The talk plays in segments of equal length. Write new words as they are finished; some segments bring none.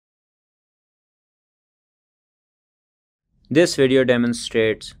This video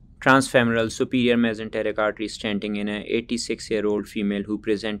demonstrates transfemoral superior mesenteric artery stenting in an 86-year-old female who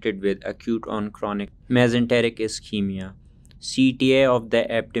presented with acute on chronic mesenteric ischemia. CTA of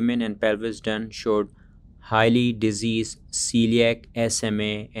the abdomen and pelvis done showed highly diseased celiac,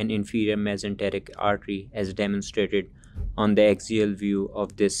 SMA, and inferior mesenteric artery as demonstrated on the axial view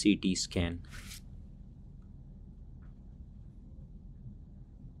of this CT scan.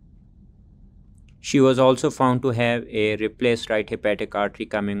 She was also found to have a replaced right hepatic artery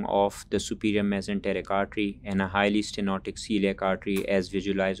coming off the superior mesenteric artery and a highly stenotic celiac artery as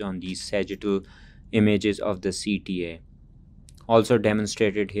visualized on these sagittal images of the CTA. Also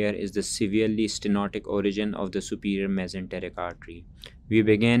demonstrated here is the severely stenotic origin of the superior mesenteric artery. We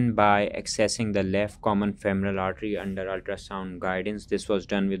began by accessing the left common femoral artery under ultrasound guidance. This was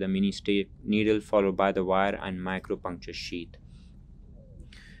done with a mini needle followed by the wire and micropuncture sheath.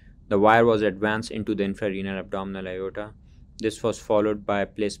 The wire was advanced into the infrarenal abdominal aorta. This was followed by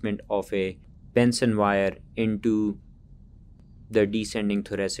placement of a Benson wire into the descending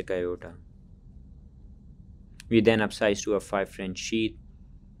thoracic aorta. We then upsized to a 5 French sheath.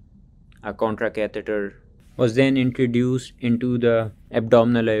 A contracatheter was then introduced into the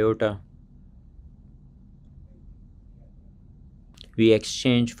abdominal aorta. We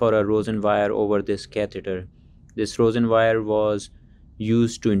exchanged for a Rosen wire over this catheter. This Rosen wire was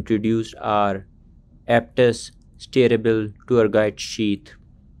used to introduce our Aptus steerable tour guide sheath.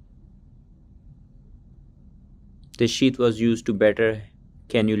 This sheath was used to better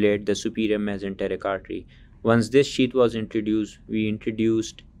cannulate the superior mesenteric artery. Once this sheath was introduced, we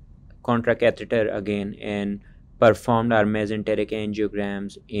introduced contracatheter again and performed our mesenteric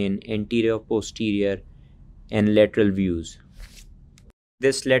angiograms in anterior, posterior, and lateral views.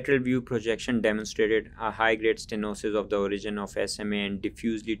 This lateral view projection demonstrated a high-grade stenosis of the origin of SMA and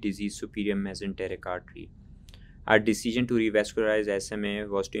diffusely diseased superior mesenteric artery. Our decision to revascularize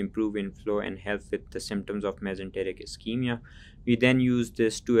SMA was to improve inflow and help with the symptoms of mesenteric ischemia. We then used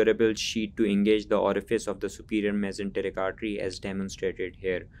this tourable sheet to engage the orifice of the superior mesenteric artery as demonstrated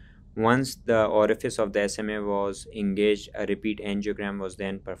here. Once the orifice of the SMA was engaged, a repeat angiogram was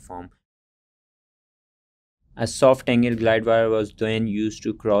then performed. A soft angle glide wire was then used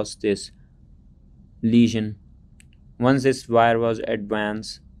to cross this lesion. Once this wire was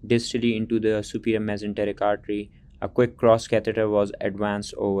advanced distally into the superior mesenteric artery, a quick cross catheter was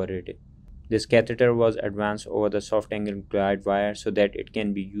advanced over it. This catheter was advanced over the soft angle glide wire so that it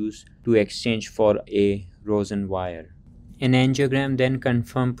can be used to exchange for a Rosen wire. An angiogram then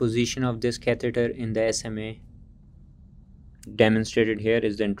confirmed position of this catheter in the SMA. Demonstrated here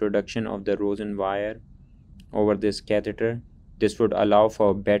is the introduction of the Rosen wire over this catheter. This would allow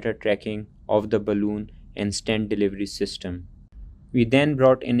for better tracking of the balloon and stent delivery system. We then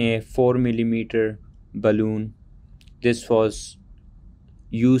brought in a 4 mm balloon. This was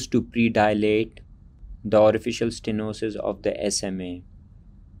used to predilate the orificial stenosis of the SMA.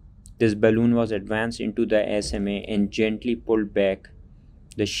 This balloon was advanced into the SMA and gently pulled back.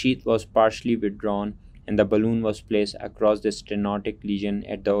 The sheath was partially withdrawn and the balloon was placed across the stenotic lesion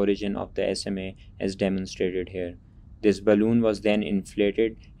at the origin of the SMA as demonstrated here. This balloon was then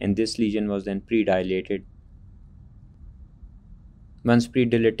inflated and this lesion was then predilated. Once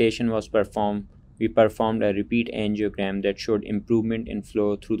predilatation was performed, we performed a repeat angiogram that showed improvement in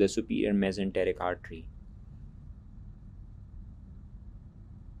flow through the superior mesenteric artery.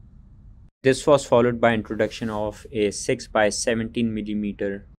 This was followed by introduction of a 6 by 17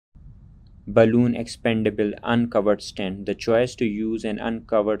 mm balloon expandable uncovered stent. The choice to use an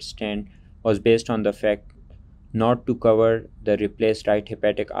uncovered stent was based on the fact not to cover the replaced right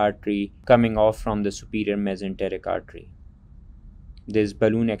hepatic artery coming off from the superior mesenteric artery. This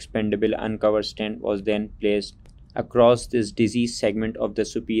balloon expandable uncovered stent was then placed across this diseased segment of the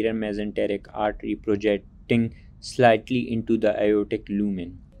superior mesenteric artery, projecting slightly into the aortic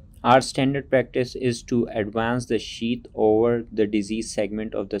lumen. Our standard practice is to advance the sheath over the diseased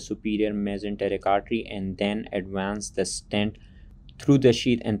segment of the superior mesenteric artery and then advance the stent through the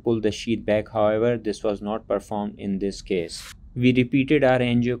sheath and pull the sheath back. However, this was not performed in this case. We repeated our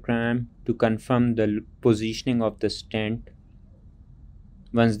angiogram to confirm the positioning of the stent.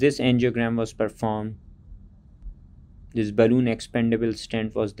 Once this angiogram was performed, this balloon expandable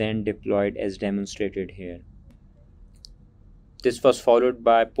stent was then deployed as demonstrated here. This was followed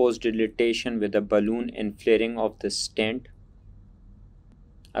by post-dilatation with a balloon and flaring of the stent.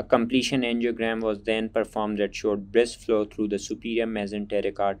 A completion angiogram was then performed that showed brisk flow through the superior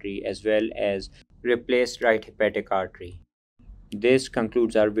mesenteric artery as well as replaced right hepatic artery. This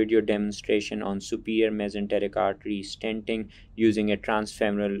concludes our video demonstration on superior mesenteric artery stenting using a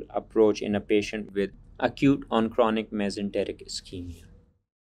transfemoral approach in a patient with acute on chronic mesenteric ischemia.